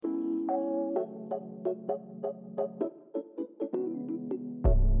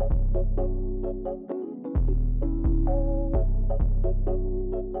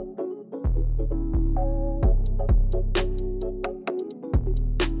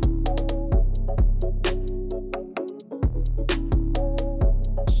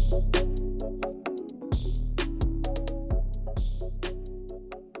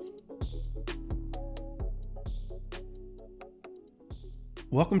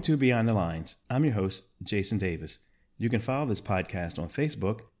Welcome to Beyond the Lines. I'm your host, Jason Davis. You can follow this podcast on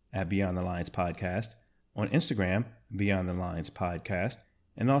Facebook at Beyond the Lines Podcast, on Instagram, Beyond the Lines Podcast,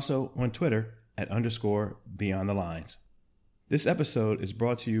 and also on Twitter at _Beyond the Lines. This episode is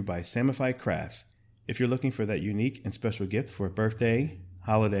brought to you by Samify Crafts. If you're looking for that unique and special gift for a birthday,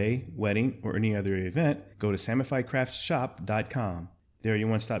 holiday, wedding, or any other event, go to SamifyCraftsShop.com. They're your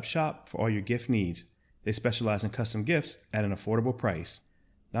one-stop shop for all your gift needs. They specialize in custom gifts at an affordable price.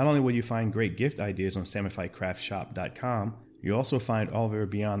 Not only will you find great gift ideas on SamifyCraftsShop.com, you'll also find all of your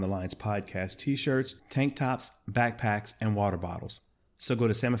Beyond the Lines podcast t-shirts, tank tops, backpacks, and water bottles. So go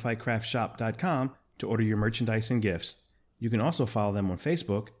to SamifyCraftsShop.com to order your merchandise and gifts. You can also follow them on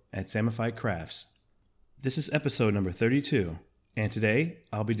Facebook at Samify Crafts. This is episode number 32, and today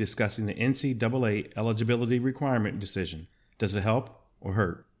I'll be discussing the NCAA eligibility requirement decision. Does it help or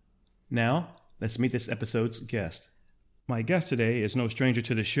hurt? Now, let's meet this episode's guest. My guest today is no stranger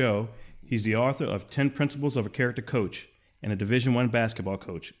to the show. He's the author of 10 Principles of a Character Coach and a Division I basketball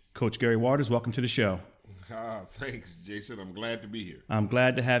coach. Coach Gary Waters, welcome to the show. Thanks, Jason. I'm glad to be here. I'm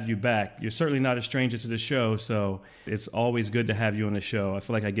glad to have you back. You're certainly not a stranger to the show, so it's always good to have you on the show. I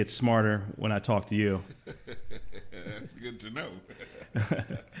feel like I get smarter when I talk to you. That's good to know.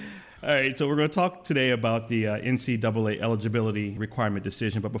 All right, so we're going to talk today about the NCAA eligibility requirement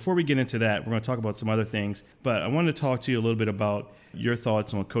decision. But before we get into that, we're going to talk about some other things. But I wanted to talk to you a little bit about your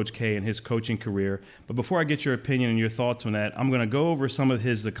thoughts on Coach K and his coaching career. But before I get your opinion and your thoughts on that, I'm going to go over some of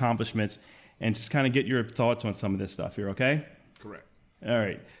his accomplishments and just kind of get your thoughts on some of this stuff here, okay? Correct. All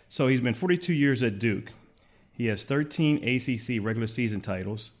right. So he's been 42 years at Duke. He has 13 ACC regular season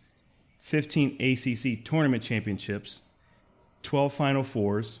titles, 15 ACC tournament championships, 12 Final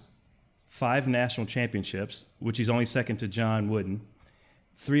Fours, 5 national championships, which he's only second to John Wooden,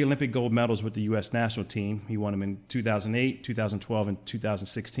 3 Olympic gold medals with the U.S. national team. He won them in 2008, 2012, and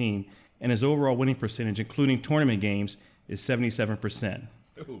 2016. And his overall winning percentage, including tournament games, is 77%.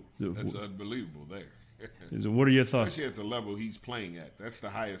 Oh, that's unbelievable there. What are your thoughts? Especially at the level he's playing at. That's the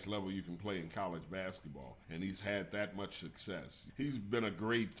highest level you can play in college basketball, and he's had that much success. He's been a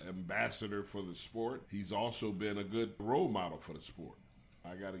great ambassador for the sport. He's also been a good role model for the sport.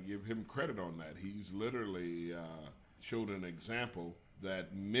 I got to give him credit on that. He's literally showed an example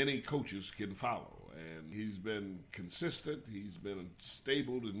that many coaches can follow, and he's been consistent. He's been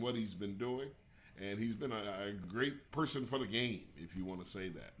stable in what he's been doing. And he's been a great person for the game, if you want to say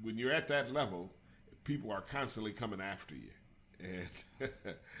that. When you're at that level, people are constantly coming after you.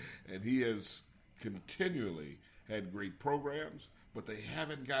 And he has continually had great programs, but they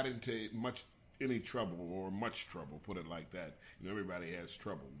haven't got into any trouble or much trouble, put it like that. You know, everybody has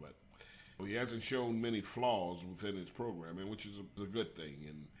trouble, but he hasn't shown many flaws within his program, which is a good thing.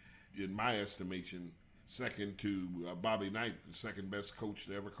 And in my estimation, second to Bobby Knight, the second best coach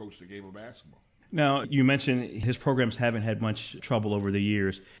to ever coach the game of basketball. Now, you mentioned his programs haven't had much trouble over the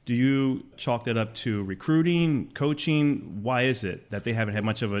years. Do you chalk that up to recruiting, coaching? Why is it that they haven't had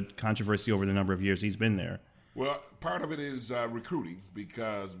much of a controversy over the number of years he's been there? Well, part of it is recruiting,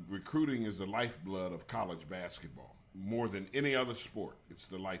 because recruiting is the lifeblood of college basketball. More than any other sport, it's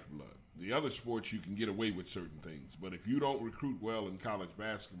the lifeblood. The other sports, you can get away with certain things, but if you don't recruit well in college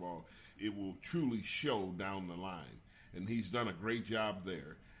basketball, it will truly show down the line. And he's done a great job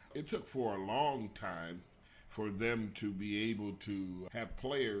there. It took for a long time for them to be able to have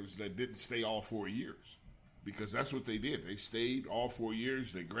players that didn't stay all 4 years, because that's what they did. They stayed all 4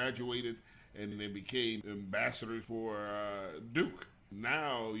 years, they graduated, and they became ambassadors for Duke.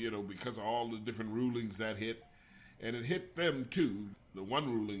 Now, because of all the different rulings that hit, and it hit them too. The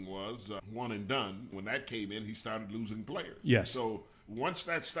one ruling was one and done. When that came in, he started losing players. Yes. So once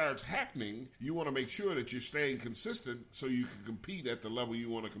that starts happening, you want to make sure that you're staying consistent so you can compete at the level you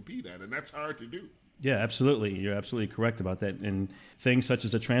want to compete at. And that's hard to do. Yeah, absolutely. You're absolutely correct about that. And things such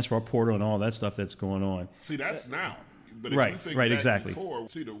as the transfer portal and all that stuff that's going on. See, that's now. But if right, you think right, back exactly. Before,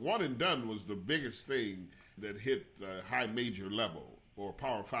 see, the one and done was the biggest thing that hit the high major level or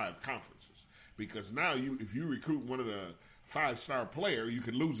Power 5 conferences. Because now if you recruit one of the 5-star player, you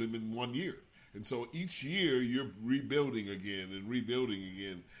can lose him in 1 year. And so each year you're rebuilding again,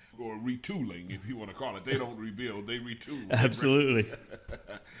 or retooling, if you want to call it. They don't rebuild, they retool. Absolutely.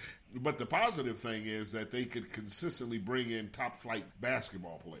 But the positive thing is that they could consistently bring in top flight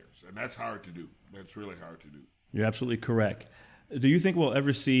basketball players, and that's hard to do. That's really hard to do. You're absolutely correct. Do you think we'll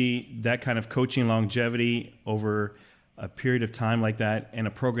ever see that kind of coaching longevity over a period of time like that, and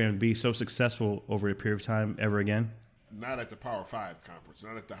a program be so successful over a period of time ever again? Not at the Power 5 conference,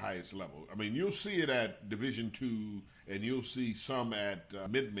 not at the highest level. I mean, you'll see it at Division II, and you'll see some at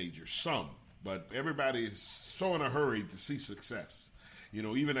mid-major, some. But everybody is so in a hurry to see success. You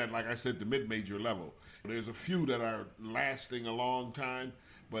know, even at, like I said, the mid-major level. There's a few that are lasting a long time,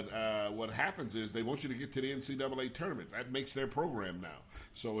 but what happens is they want you to get to the NCAA tournament. That makes their program now.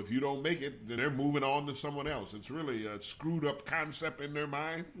 So if you don't make it, then they're moving on to someone else. It's really a screwed up concept in their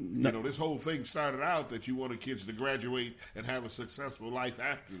mind. No. You know, this whole thing started out that you wanted kids to graduate and have a successful life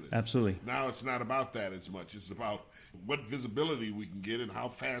after this. Absolutely. Now it's not about that as much. It's about what visibility we can get and how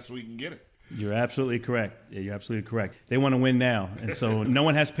fast we can get it. You're absolutely correct. Yeah, you're absolutely correct. They want to win now, and so no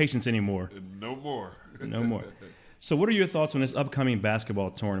one has patience anymore. No more. No more. So what are your thoughts on this upcoming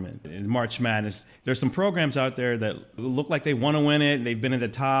basketball tournament in March Madness? There's some programs out there that look like they want to win it. They've been at the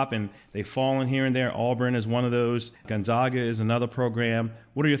top, and they've fallen here and there. Auburn is one of those. Gonzaga is another program.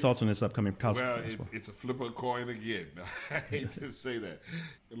 What are your thoughts on this upcoming college basketball? Well, it's a flip of a coin again. I hate to say that.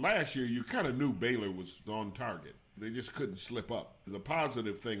 Last year, you kind of knew Baylor was on target. They just couldn't slip up. The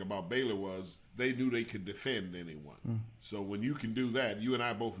positive thing about Baylor was they knew they could defend anyone. So when you can do that, you and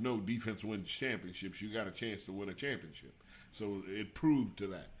I both know defense wins championships. You got a chance to win a championship. So it proved to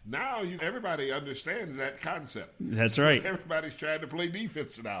that. Now everybody understands that concept. That's right. Everybody's trying to play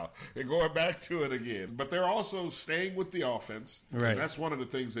defense now and going back to it again. But they're also staying with the offense. Right. That's one of the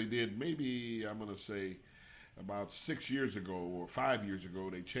things they did. Maybe I'm going to say about 6 years ago or 5 years ago,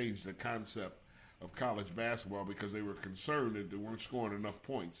 they changed the concept of college basketball because they were concerned that they weren't scoring enough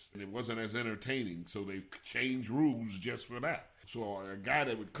points and it wasn't as entertaining, so they changed rules just for that. So a guy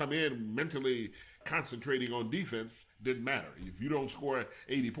that would come in mentally concentrating on defense didn't matter. If you don't score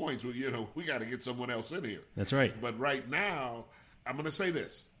 80 points, well, you know, we got to get someone else in here. That's right. But right now, I'm going to say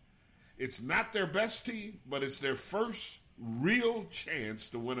this. It's not their best team, but it's their first real chance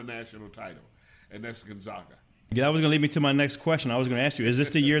to win a national title, and that's Gonzaga. Yeah, that was going to lead me to my next question. I was going to ask you, is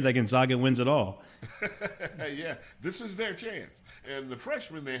this the year that Gonzaga wins it all? Yeah, this is their chance. And the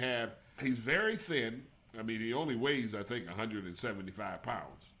freshman they have, he's very thin. I mean, he only weighs, I think, 175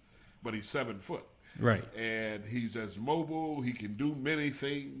 pounds, but he's 7 foot. Right. And he's as mobile. He can do many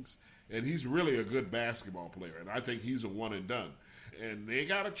things. And he's really a good basketball player. And I think he's a one and done. And they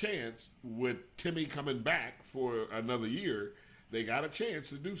got a chance with Timmy coming back for another year. They got a chance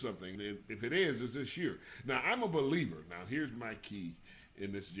to do something. If it is, it's this year. Now, I'm a believer. Now, here's my key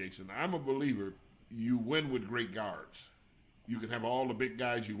in this, Jason. I'm a believer you win with great guards. You can have all the big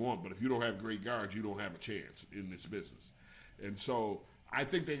guys you want, but if you don't have great guards, you don't have a chance in this business. And so I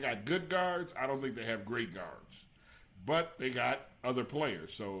think they got good guards. I don't think they have great guards. But they got other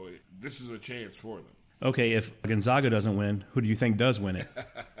players, so this is a chance for them. Okay, if Gonzaga doesn't win, who do you think does win it?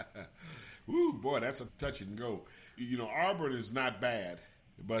 Ooh, boy, that's a touch and go. You know, Auburn is not bad,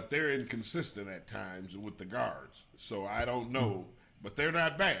 but they're inconsistent at times with the guards. So I don't know, but they're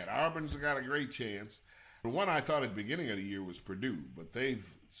not bad. Auburn's got a great chance. The one I thought at the beginning of the year was Purdue, but they've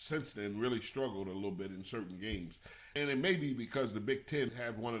since then really struggled a little bit in certain games. And it may be because the Big Ten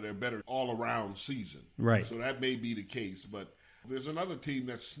have one of their better all-around season. Right. So that may be the case. But there's another team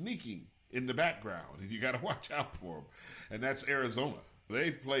that's sneaking in the background, and you got to watch out for them, and that's Arizona.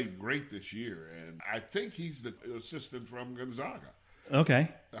 They've played great this year, and I think he's the assistant from Gonzaga. Okay.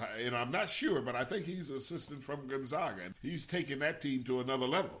 And I'm not sure, but I think he's an assistant from Gonzaga, and he's taking that team to another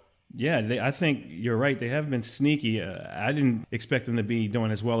level. Yeah, I think you're right. They have been sneaky. I didn't expect them to be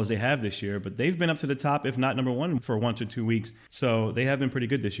doing as well as they have this year, but they've been up to the top, if not number one, for 1 to 2 weeks. So they have been pretty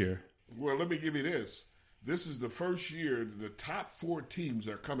good this year. Well, let me give you this. This is the first year the top 4 teams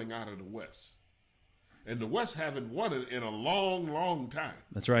are coming out of the West. And the West haven't won it in a long, long time.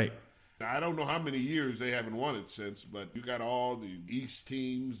 That's right. Now, I don't know how many years they haven't won it since, but you got all the East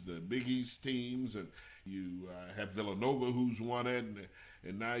teams, the Big East teams, and you have Villanova who's won it,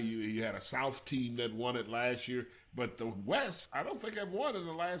 and now you had a South team that won it last year. But the West, I don't think have won in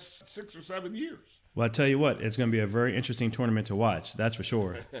the last 6 or 7 years. Well, I tell you what, it's going to be a very interesting tournament to watch. That's for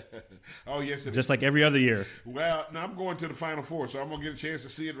sure. Oh, yes, it Just is. like every other year. Well, now I'm going to the Final Four, so I'm going to get a chance to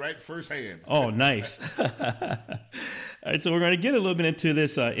see it right firsthand. Oh, nice. All right, so we're going to get a little bit into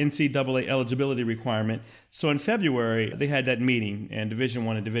this NCAA eligibility requirement. So in February, they had that meeting, and Division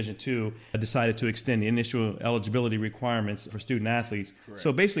I and Division II decided to extend the initial eligibility requirements for student athletes. Correct.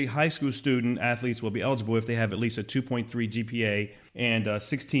 So basically, high school student athletes will be eligible if they have at least a 2.3 GPA and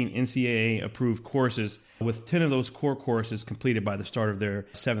 16 NCAA-approved courses, with 10 of those core courses completed by the start of their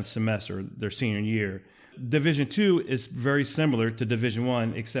 7th semester, their senior year. Division II is very similar to Division I,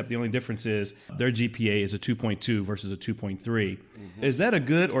 except the only difference is their GPA is a 2.2 versus a 2.3. Mm-hmm. Is that a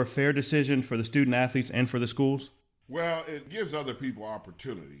good or fair decision for the student athletes and for the schools? Well, it gives other people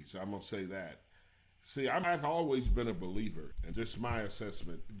opportunities. I'm going to say that. See, I've always been a believer, and just my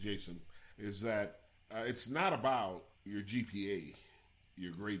assessment, Jason, is that it's not about your GPA,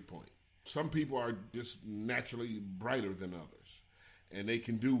 your grade point. Some people are just naturally brighter than others, and they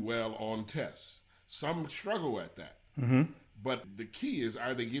can do well on tests. Some struggle at that. Mm-hmm. But the key is,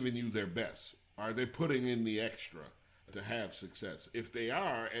 are they giving you their best? Are they putting in the extra to have success? If they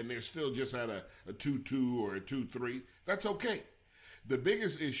are, and they're still just at a 2.2 or a 2.3, that's okay. The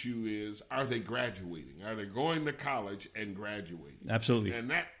biggest issue is, are they graduating? Are they going to college and graduating? Absolutely. And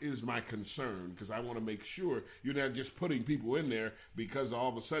that is my concern, because I want to make sure you're not just putting people in there because all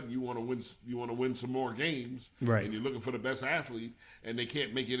of a sudden you want to win some more games, right? And you're looking for the best athlete, and they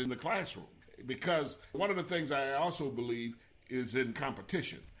can't make it in the classroom. Because one of the things I also believe is in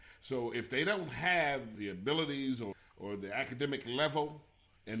competition. So if they don't have the abilities or the academic level,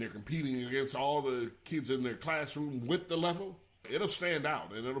 and they're competing against all the kids in their classroom with the level, it'll stand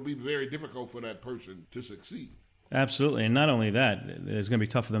out, and it'll be very difficult for that person to succeed. Absolutely. And not only that, it's going to be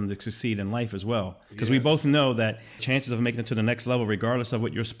tough for them to succeed in life as well. Because Yes. we both know that chances of making it to the next level, regardless of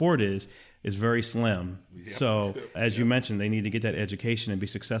what your sport is very slim. Yep. So, as you mentioned, they need to get that education and be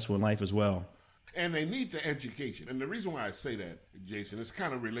successful in life as well. And they need the education. And the reason why I say that, Jason, it's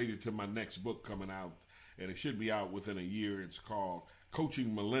kind of related to my next book coming out, and it should be out within a year. It's called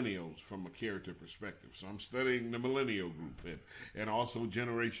Coaching Millennials from a Character Perspective. So I'm studying the millennial group and also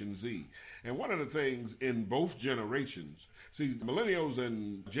Generation Z. And one of the things in both generations, see, millennials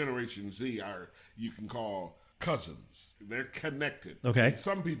and Generation Z are, you can call cousins. They're connected. Okay. And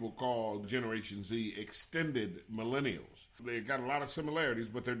some people call Generation Z extended millennials. They've got a lot of similarities,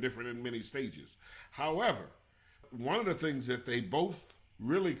 but they're different in many stages. However, one of the things that they both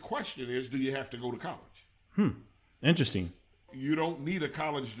really question is, do you have to go to college? Interesting. You don't need a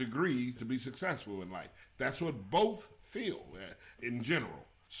college degree to be successful in life. That's what both feel in general.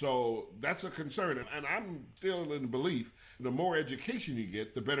 So that's a concern. And I'm still in the belief, the more education you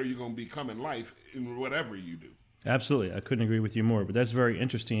get, the better you're going to become in life in whatever you do. Absolutely. I couldn't agree with you more, but that's very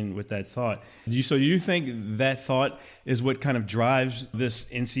interesting with that thought. So you think that thought is what kind of drives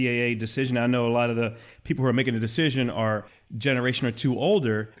this NCAA decision? I know a lot of the people who are making the decision are generation or two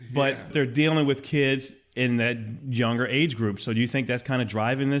older, but they're dealing with kids in that younger age group. So do you think that's kind of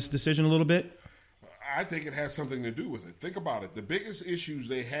driving this decision a little bit? I think it has something to do with it. Think about it. The biggest issues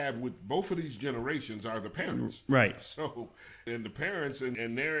they have with both of these generations are the parents. Right. So, and the parents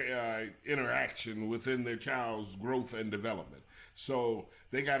and their interaction within their child's growth and development. So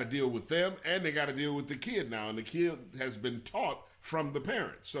they got to deal with them, and they got to deal with the kid now. And the kid has been taught from the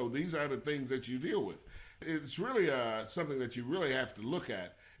parents. So these are the things that you deal with. It's really something that you really have to look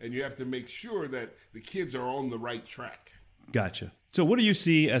at, and you have to make sure that the kids are on the right track. Gotcha. So what do you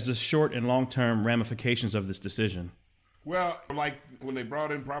see as the short and long-term ramifications of this decision? Well, like when they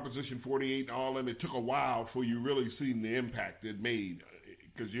brought in Proposition 48 and all of them, it took a while for you really seeing the impact it made.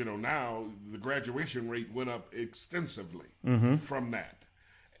 Because, now the graduation rate went up extensively from that.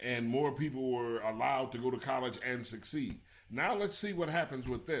 And more people were allowed to go to college and succeed. Now let's see what happens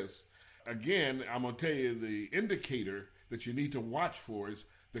with this. Again, I'm going to tell you the indicator that you need to watch for is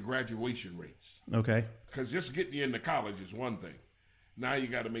the graduation rates. Okay. Because just getting you into college is one thing. Now you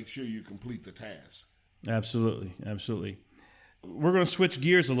got to make sure you complete the task. Absolutely. Absolutely. We're going to switch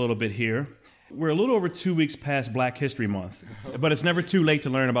gears a little bit here. We're a little over 2 weeks past Black History Month, but it's never too late to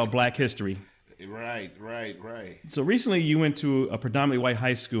learn about Black history. Right. So recently you went to a predominantly white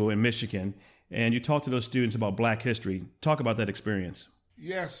high school in Michigan, and you talked to those students about Black history. Talk about that experience.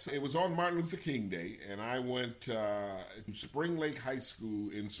 Yes, it was on Martin Luther King Day, and I went to Spring Lake High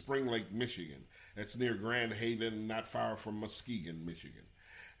School in Spring Lake, Michigan. That's near Grand Haven, not far from Muskegon, Michigan.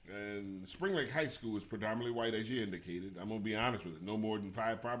 And Spring Lake High School is predominantly white, as you indicated. I'm going to be honest with you. No more than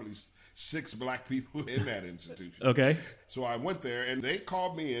 5, probably 6 black people in that institution. Okay. So I went there, and they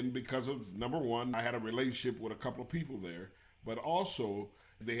called me in because of, number one, I had a relationship with a couple of people there, but also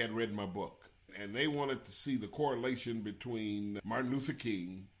they had read my book. And they wanted to see the correlation between Martin Luther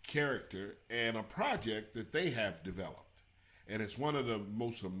King character and a project that they have developed. And it's one of the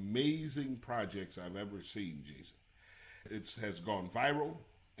most amazing projects I've ever seen, Jason. It has gone viral.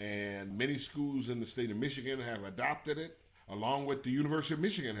 And many schools in the state of Michigan have adopted it, along with the University of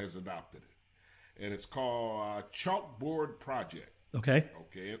Michigan has adopted it. And it's called Chalkboard Project. Okay.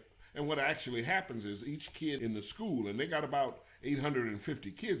 Okay. And what actually happens is each kid in the school, and they got about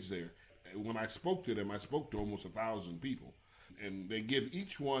 850 kids there. When I spoke to them, I spoke to almost 1,000 people. And they give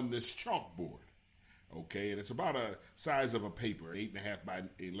each one this chalkboard. Okay. And it's about a size of a paper, 8.5 by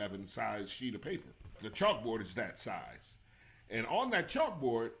 11 size sheet of paper. The chalkboard is that size. And on that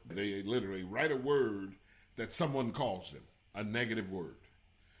chalkboard, they literally write a word that someone calls them, a negative word.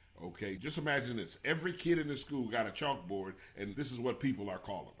 Okay, just imagine this. Every kid in the school got a chalkboard, and this is what people are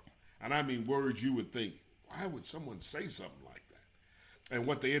calling them. And I mean words you would think, why would someone say something like that? And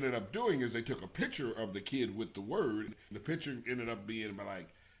what they ended up doing is they took a picture of the kid with the word. The picture ended up being about like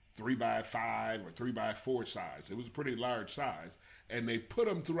 3x5 or 3x4 size. It was a pretty large size. And they put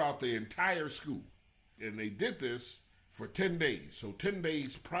them throughout the entire school. And they did this for 10 days. So 10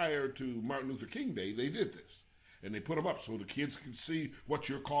 days prior to Martin Luther King Day, they did this. And they put them up so the kids can see what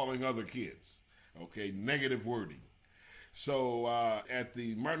you're calling other kids. Okay, negative wording. So at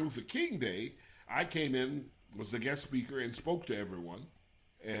the Martin Luther King Day, I came in, was the guest speaker, and spoke to everyone.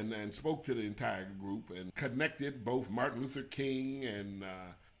 And spoke to the entire group and connected both Martin Luther King and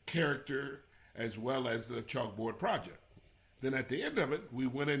character as well as the Chalkboard Project. Then at the end of it, we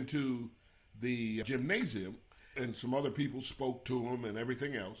went into the gymnasium, and some other people spoke to him and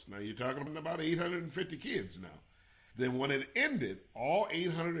everything else. Now you're talking about 850 kids now. Then when it ended, all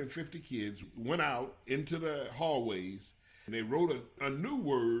 850 kids went out into the hallways and they wrote a new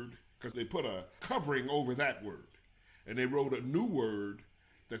word because they put a covering over that word. And they wrote a new word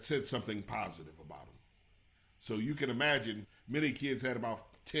that said something positive about them. So you can imagine many kids had about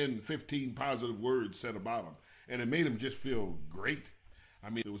 10, 15 positive words said about them. And it made them just feel great. I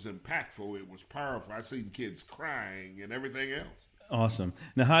mean, it was impactful. It was powerful. I seen kids crying and everything else. Awesome.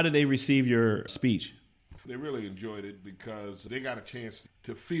 Now, how did they receive your speech? They really enjoyed it because they got a chance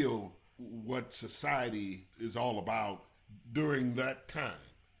to feel what society is all about during that time.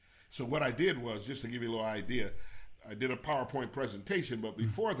 So what I did was, just to give you a little idea, I did a PowerPoint presentation, but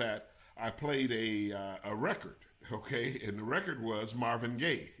before that, I played a record, okay? And the record was Marvin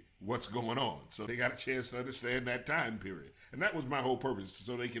Gaye, What's Going On. So they got a chance to understand that time period. And that was my whole purpose,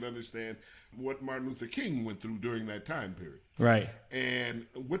 so they can understand what Martin Luther King went through during that time period. Right. And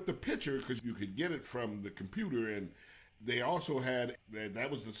with the picture, because you could get it from the computer, and they also had,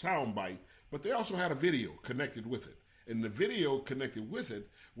 that was the sound bite, but they also had a video connected with it. And the video connected with it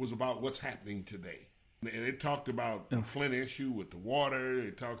was about what's happening today. And it talked about the Flint issue with the water.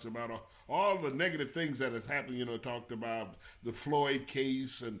 It talks about all the negative things that has happened. You know, it talked about the Floyd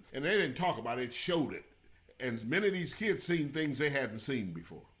case. And they didn't talk about it. It showed it. And many of these kids seen things they hadn't seen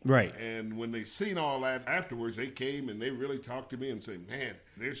before. Right. And when they seen all that afterwards, they came and they really talked to me and said, man,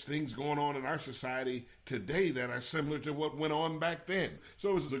 there's things going on in our society today that are similar to what went on back then. So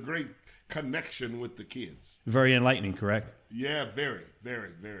it was a great connection with the kids. Very enlightening, correct? Yeah, very,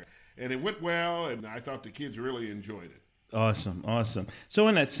 very, very. And it went well, and I thought the kids really enjoyed it. Awesome, awesome. So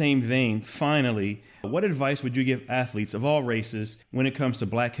in that same vein, finally, what advice would you give athletes of all races when it comes to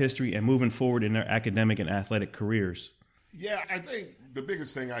Black history and moving forward in their academic and athletic careers? Yeah, I think the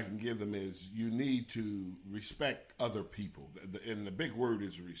biggest thing I can give them is you need to respect other people. And the big word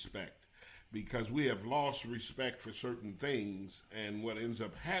is respect. Because we have lost respect for certain things, and what ends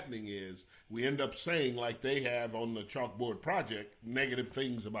up happening is we end up saying, like they have on the Chalkboard Project, negative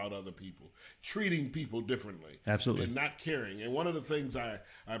things about other people, treating people differently. Absolutely. And not caring. And one of the things I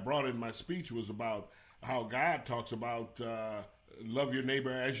brought in my speech was about how God talks about love your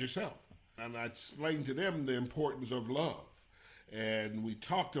neighbor as yourself. And I explained to them the importance of love. And we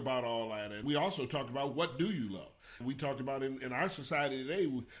talked about all that. And we also talked about, what do you love? We talked about in our society today,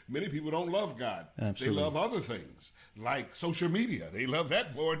 many people don't love God. Absolutely. They love other things, like social media. They love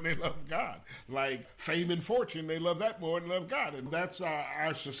that more than they love God. Like fame and fortune, they love that more than they love God. And that's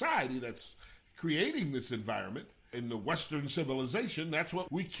our society that's creating this environment. In the Western civilization, that's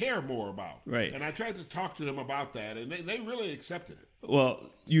what we care more about. Right. And I tried to talk to them about that, and they really accepted it. Well,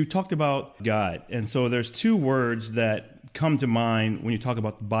 you talked about God, and so there's two words that come to mind when you talk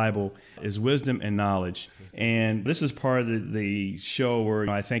about the Bible is wisdom and knowledge. And this is part of the show where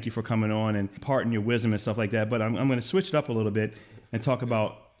I thank you for coming on and imparting your wisdom and stuff like that. But I'm going to switch it up a little bit and talk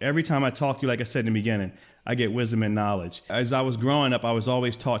about every time I talk to you, like I said in the beginning, I get wisdom and knowledge. As I was growing up, I was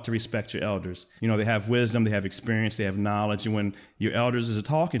always taught to respect your elders. You know, they have wisdom, they have experience, they have knowledge. And when your elders are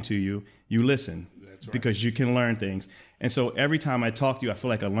talking to you, you listen. That's right. Because you can learn things. And so every time I talk to you, I feel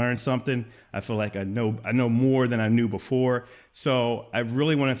like I learned something. I feel like I know more than I knew before. So I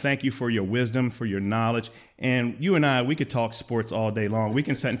really want to thank you for your wisdom, for your knowledge. And you and I, we could talk sports all day long. We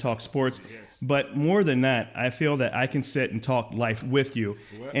can sit and talk sports. Yes. But more than that, I feel that I can sit and talk life with you.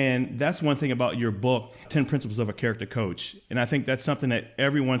 Well, and that's one thing about your book, 10 Principles of a Character Coach. And I think that's something that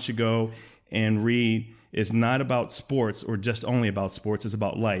everyone should go and read. It's not about sports or just only about sports. It's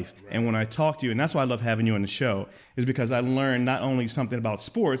about life. Right. And when I talk to you, and that's why I love having you on the show, is because I learn not only something about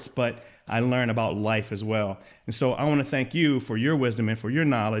sports, but I learn about life as well. And so I want to thank you for your wisdom and for your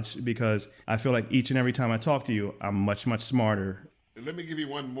knowledge, because I feel like each and every time I talk to you, I'm much, much smarter. Let me give you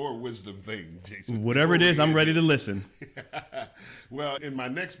one more wisdom thing, Jason. Whatever it is, I'm ready to listen. Well, in my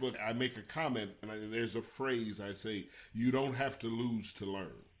next book, I make a comment, and there's a phrase I say, you don't have to lose to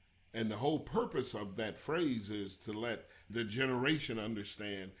learn. And the whole purpose of that phrase is to let the generation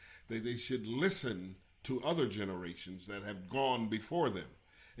understand that they should listen to other generations that have gone before them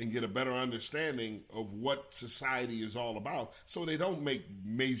and get a better understanding of what society is all about, so they don't make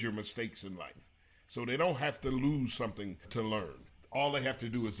major mistakes in life. So they don't have to lose something to learn. All they have to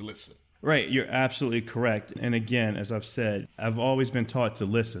do is listen. Right. You're absolutely correct. And again, as I've said, I've always been taught to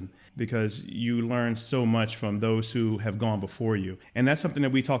listen, because you learn so much from those who have gone before you. And that's something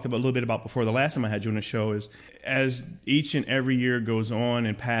that we talked about a little bit about before the last time I had you on the show, is as each and every year goes on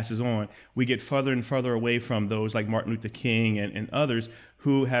and passes on, we get further and further away from those like Martin Luther King and others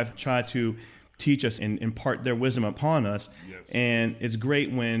who have tried to teach us and impart their wisdom upon us. Yes. And it's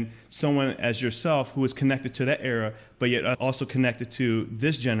great when someone as yourself, who is connected to that era, but yet also connected to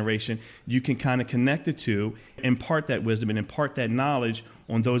this generation, you can kind of connect the two, impart that wisdom and impart that knowledge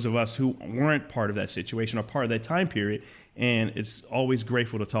on those of us who weren't part of that situation or part of that time period. And it's always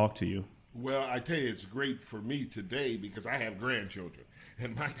grateful to talk to you. Well, I tell you, it's great for me today because I have grandchildren.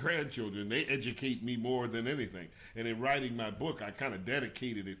 And my grandchildren, they educate me more than anything. And in writing my book, I kind of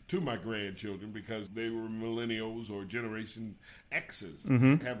dedicated it to my grandchildren because they were millennials or Generation X's.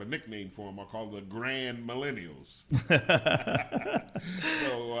 I have a nickname for them. I call them the Grand Millennials.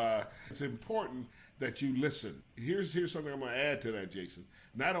 So it's important that you listen. Here's something I'm going to add to that, Jason.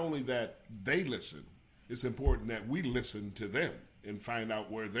 Not only that they listen, it's important that we listen to them and find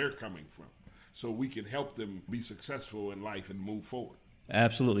out where they're coming from so we can help them be successful in life and move forward.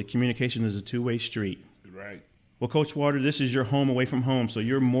 Absolutely. Communication is a two-way street. Right. Well, Coach Water, this is your home away from home, so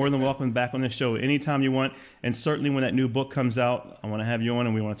you're more than welcome back on this show anytime you want. And certainly when that new book comes out, I want to have you on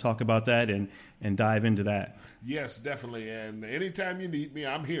and we want to talk about that and dive into that. Yes, definitely. And anytime you need me,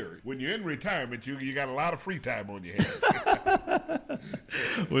 I'm here. When you're in retirement, you got a lot of free time on your hands.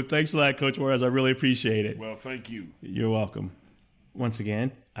 Well, thanks a lot, Coach Waters. I really appreciate it. Well, thank you. You're welcome. Once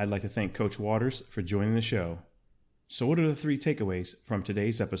again, I'd like to thank Coach Waters for joining the show. So what are the 3 takeaways from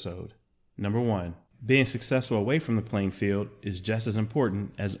today's episode? Number 1, being successful away from the playing field is just as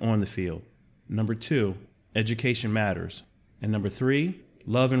important as on the field. Number 2, education matters. And number 3,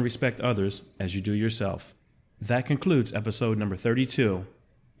 love and respect others as you do yourself. That concludes episode number 32.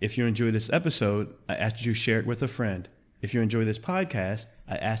 If you enjoyed this episode, I ask that you share it with a friend. If you enjoy this podcast,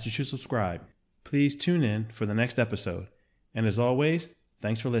 I ask that you subscribe. Please tune in for the next episode. And as always,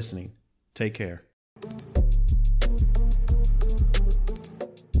 thanks for listening. Take care.